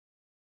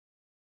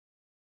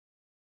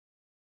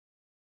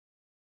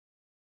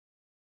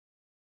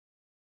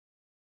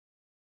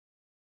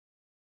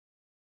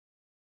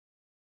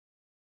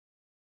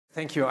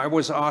Thank you. I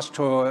was asked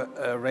to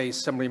raise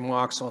some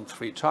remarks on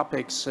three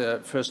topics.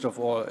 First of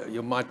all,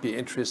 you might be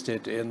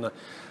interested in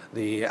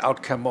the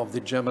outcome of the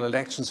German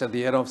elections at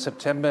the end of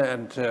September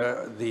and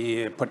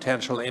the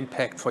potential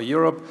impact for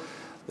Europe.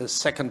 The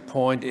second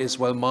point is,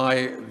 well,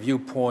 my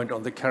viewpoint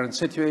on the current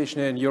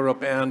situation in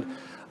Europe. And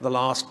the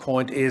last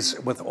point is,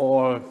 with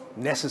all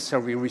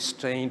necessary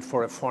restraint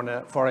for a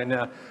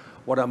foreigner,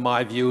 what are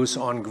my views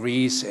on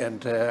Greece,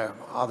 and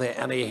are there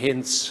any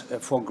hints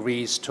for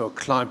Greece to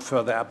climb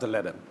further up the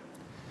ladder?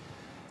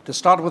 To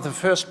start with the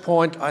first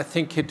point, I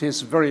think it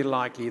is very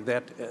likely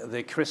that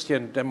the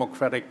Christian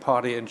Democratic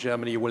Party in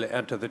Germany will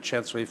enter the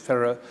Chancellery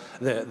Federal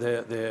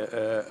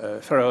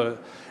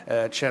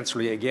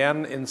Chancellery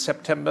again in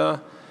September.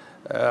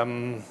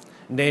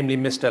 Namely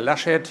Mr.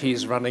 Laschet.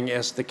 He's running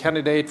as the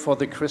candidate for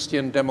the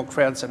Christian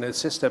Democrats and his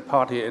sister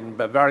party in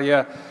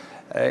Bavaria.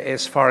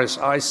 As far as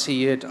I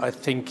see it, I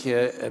think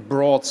a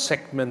broad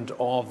segment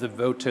of the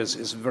voters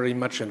is very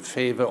much in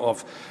favor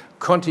of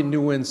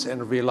continuance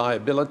and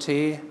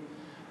reliability.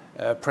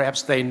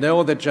 Perhaps they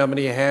know that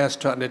Germany has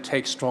to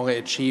undertake stronger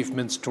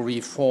achievements to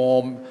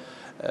reform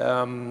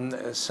and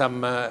to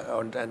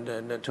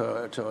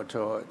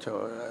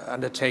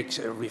undertake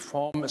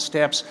reform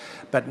steps,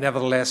 but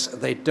nevertheless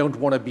they don't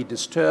want to be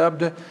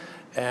disturbed.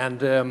 And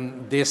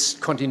this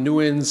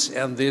continuance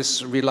and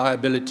this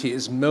reliability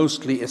is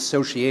mostly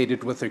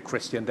associated with the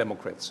Christian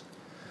Democrats.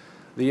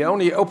 The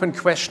only open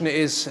question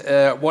is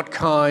what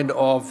kind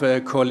of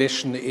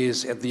coalition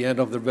is at the end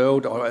of the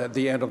road or at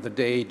the end of the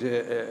day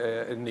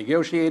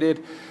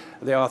negotiated.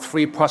 There are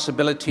three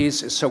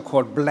possibilities: a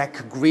so-called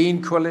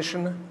black-green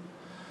coalition.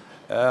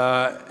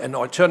 An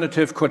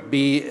alternative could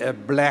be a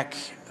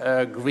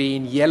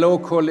black-green-yellow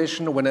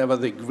coalition whenever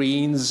the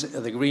Greens,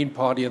 the Green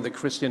Party and the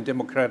Christian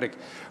Democratic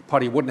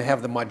Party wouldn't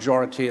have the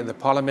majority in the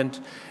parliament.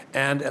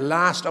 And a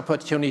last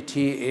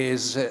opportunity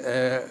is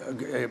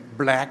a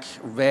black,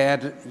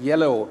 red,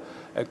 yellow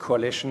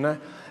coalition,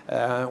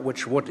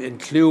 which would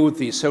include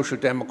the Social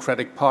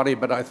Democratic Party,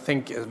 but I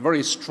think a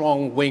very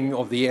strong wing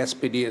of the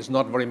SPD is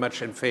not very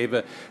much in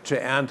favor to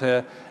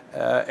enter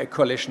a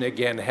coalition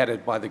again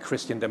headed by the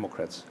Christian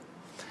Democrats.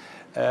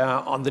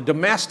 On the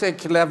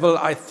domestic level,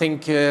 I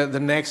think the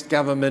next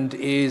government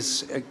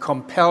is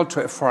compelled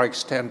to a far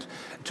extent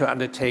to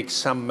undertake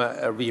some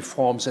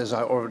reforms, as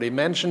I already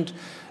mentioned.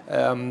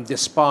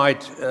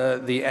 Despite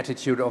the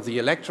attitude of the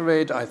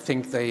electorate, I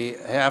think they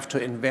have to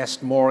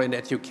invest more in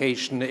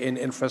education, in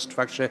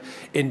infrastructure,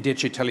 in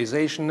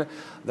digitalization.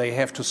 They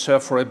have to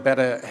serve for a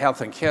better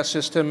health and care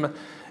system.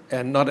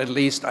 And not at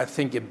least, I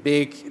think a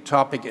big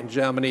topic in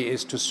Germany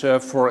is to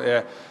serve for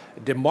a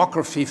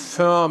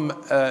demography-firm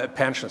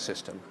pension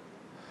system.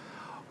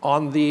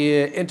 On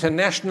the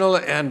international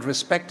and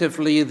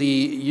respectively the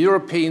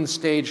European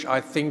stage,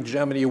 I think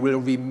Germany will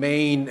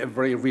remain a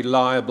very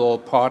reliable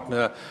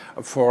partner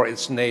for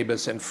its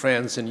neighbors and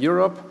friends in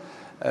Europe.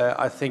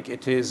 I think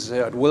it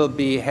will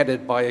be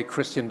headed by a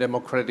Christian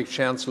Democratic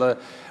Chancellor,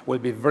 will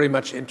be very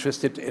much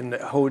interested in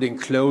holding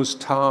close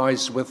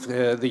ties with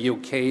the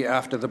UK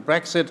after the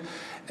Brexit,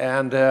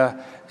 and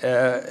a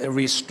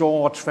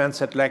restored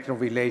transatlantic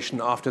relation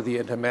after the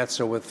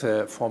intermezzo with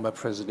former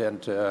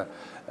President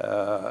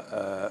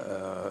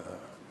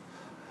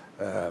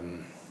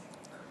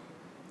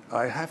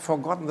I have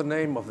forgotten the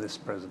name of this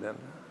president.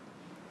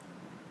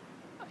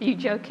 Are you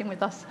joking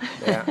with us?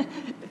 Yeah.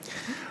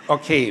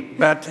 Okay,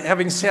 but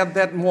having said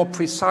that, more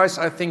precise,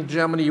 I think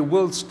Germany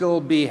will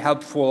still be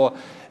helpful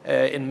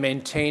in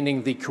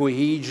maintaining the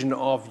cohesion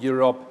of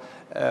Europe,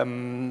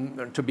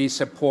 to be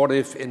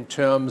supportive in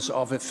terms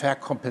of a fair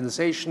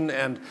compensation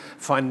and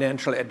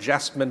financial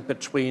adjustment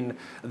between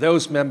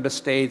those member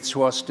states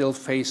who are still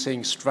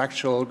facing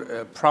structural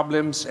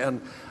problems and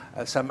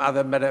some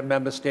other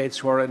member states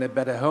who are in a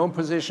better home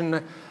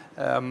position.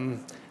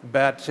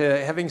 But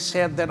having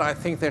said that, I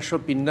think there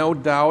should be no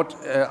doubt.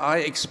 I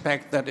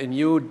expect that a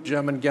new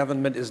German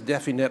government is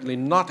definitely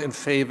not in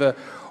favor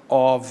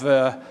of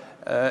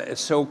a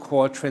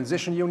so-called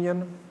transition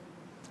union,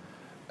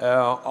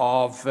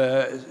 of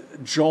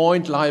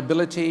joint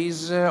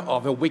liabilities,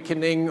 of a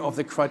weakening of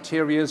the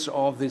criteria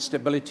of the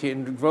Stability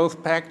and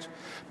Growth Pact.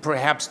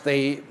 Perhaps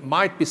they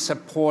might be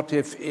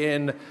supportive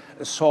in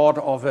a sort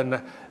of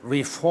a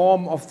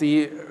reform of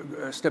the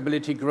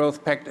Stability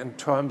Growth Pact in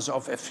terms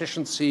of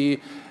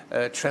efficiency,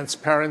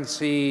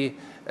 transparency,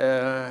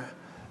 and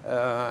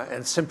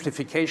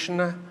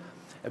simplification.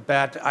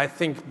 But I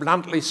think,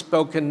 bluntly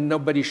spoken,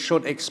 nobody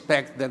should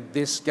expect that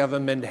this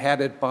government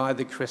headed by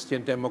the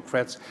Christian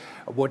Democrats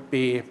would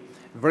be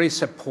very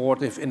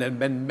supportive in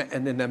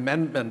an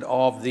amendment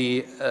of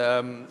the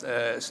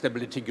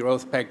Stability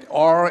Growth Pact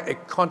or a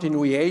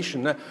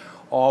continuation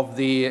of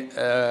the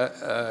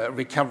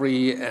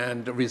Recovery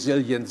and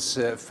Resilience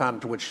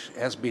Fund, which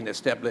has been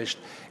established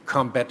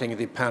combating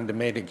the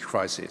pandemic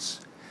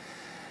crisis.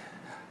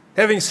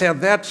 Having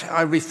said that,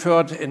 I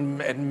referred in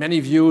many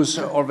views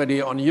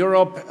already on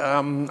Europe.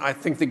 I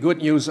think the good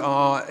news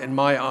are, in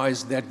my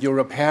eyes, that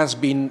Europe has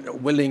been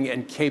willing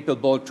and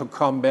capable to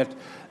combat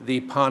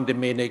the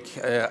pandemic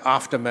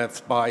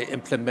aftermath by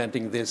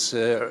implementing this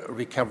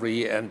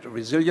Recovery and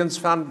Resilience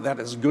Fund.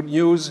 That is good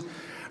news.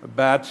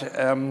 But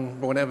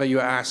whenever you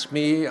ask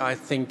me, I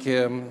think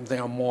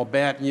there are more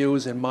bad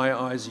news. In my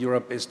eyes,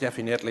 Europe is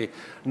definitely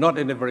not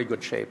in a very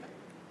good shape.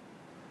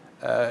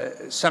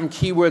 Some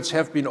keywords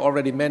have been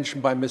already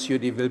mentioned by Monsieur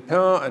de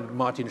Villepin and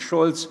Martin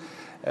Schulz.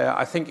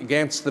 I think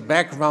against the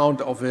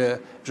background of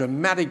a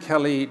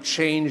dramatically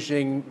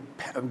changing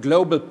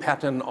global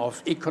pattern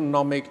of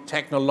economic,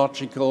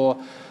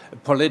 technological,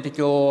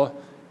 political,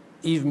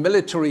 even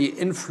military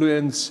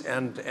influence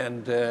and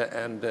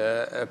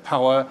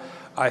power,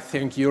 I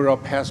think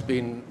Europe has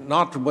been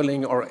not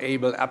willing or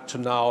able up to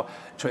now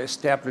to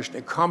establish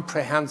a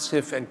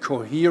comprehensive and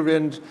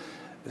coherent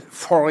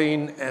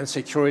foreign and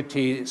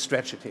security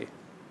strategy.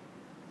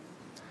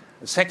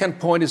 The second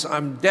point is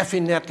I'm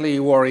definitely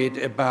worried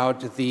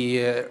about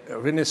the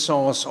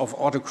renaissance of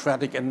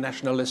autocratic and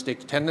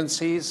nationalistic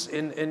tendencies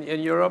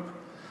in Europe.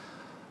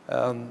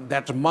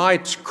 That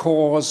might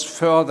cause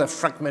further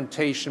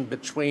fragmentation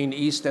between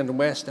East and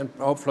West, and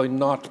hopefully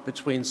not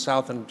between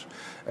South and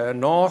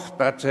North,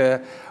 but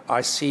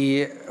I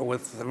see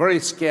with very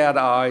scared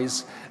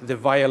eyes the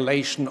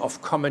violation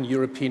of common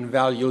European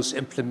values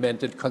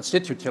implemented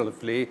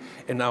constitutively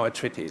in our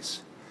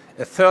treaties.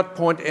 A third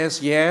point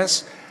is,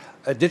 yes,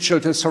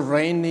 digital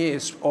sovereignty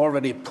is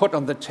already put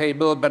on the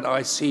table, but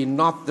I see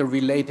not the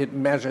related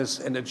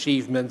measures and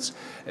achievements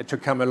to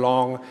come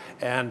along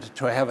and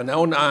to have an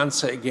own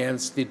answer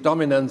against the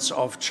dominance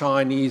of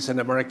Chinese and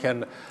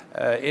American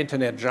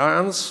internet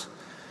giants.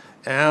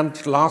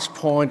 And last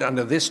point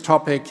under this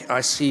topic, I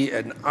see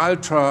an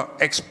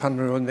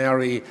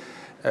ultra-expansionary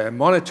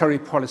monetary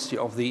policy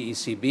of the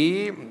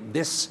ECB.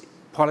 This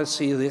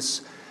policy,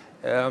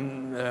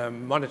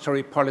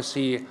 monetary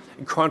policy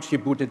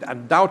contributed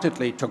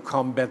undoubtedly to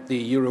combat the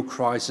euro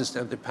crisis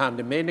and the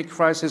pandemic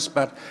crisis,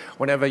 but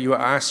whenever you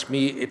ask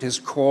me, it is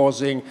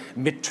causing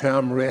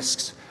midterm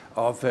risks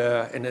of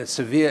in a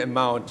severe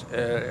amount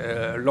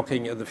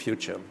looking in the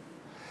future.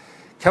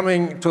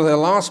 Coming to the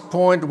last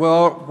point,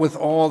 well, with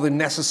all the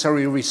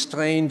necessary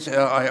restraint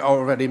I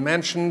already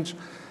mentioned,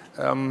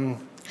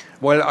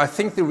 well, I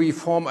think the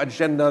reform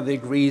agenda the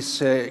Greece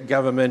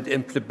government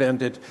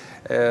implemented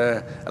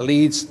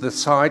leads the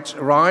side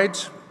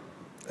right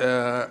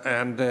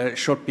and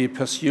should be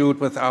pursued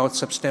without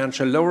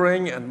substantial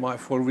lowering. And my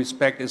full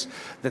respect is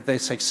that they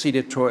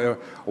succeeded to a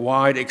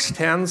wide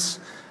extent.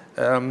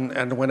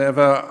 And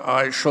whenever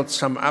I should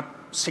sum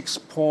up 6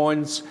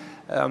 points,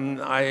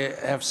 I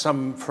have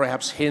some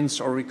perhaps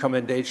hints or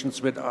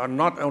recommendations which are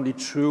not only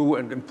true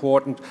and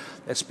important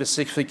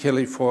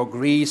specifically for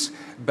Greece,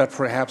 but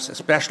perhaps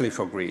especially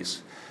for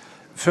Greece.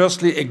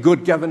 Firstly, a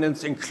good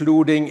governance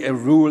including a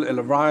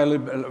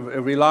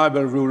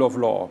reliable rule of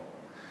law.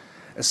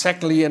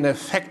 Secondly, an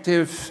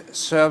effective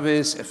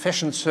service,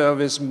 efficient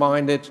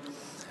service-minded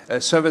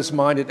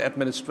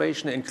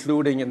administration,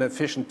 including an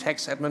efficient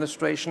tax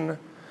administration.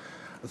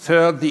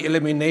 Third, the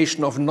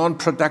elimination of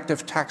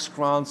non-productive tax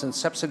grants and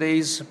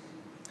subsidies.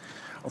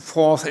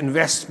 Fourth,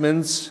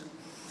 investments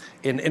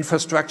in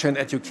infrastructure and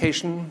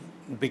education,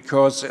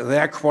 because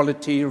their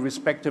quality,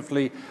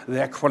 respectively,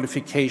 their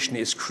qualification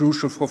is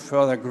crucial for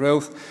further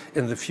growth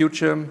in the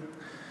future.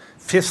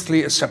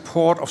 Fifthly, a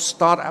support of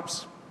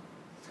startups,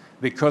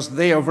 because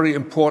they are very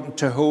important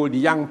to hold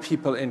young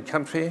people in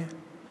country.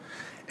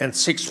 And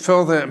sixth,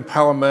 further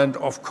empowerment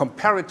of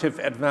comparative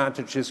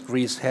advantages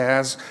Greece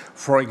has,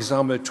 for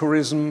example,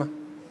 tourism,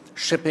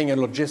 shipping and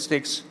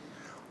logistics,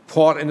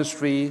 port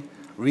industry,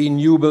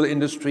 renewable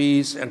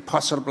industries, and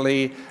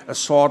possibly a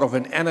sort of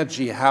an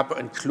energy hub,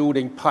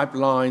 including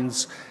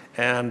pipelines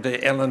and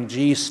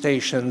LNG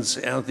stations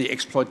and the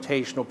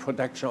exploitation or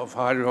production of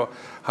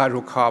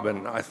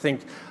hydrocarbon. I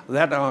think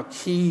that are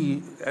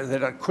key,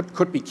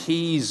 could be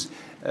keys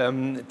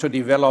to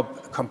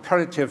develop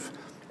comparative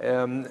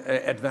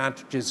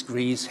advantages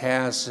Greece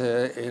has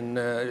in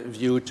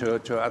view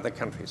to other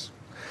countries.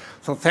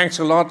 So thanks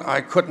a lot.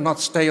 I could not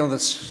stay on the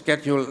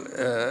schedule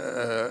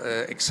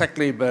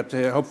exactly, but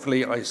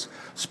hopefully I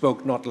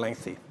spoke not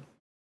lengthy.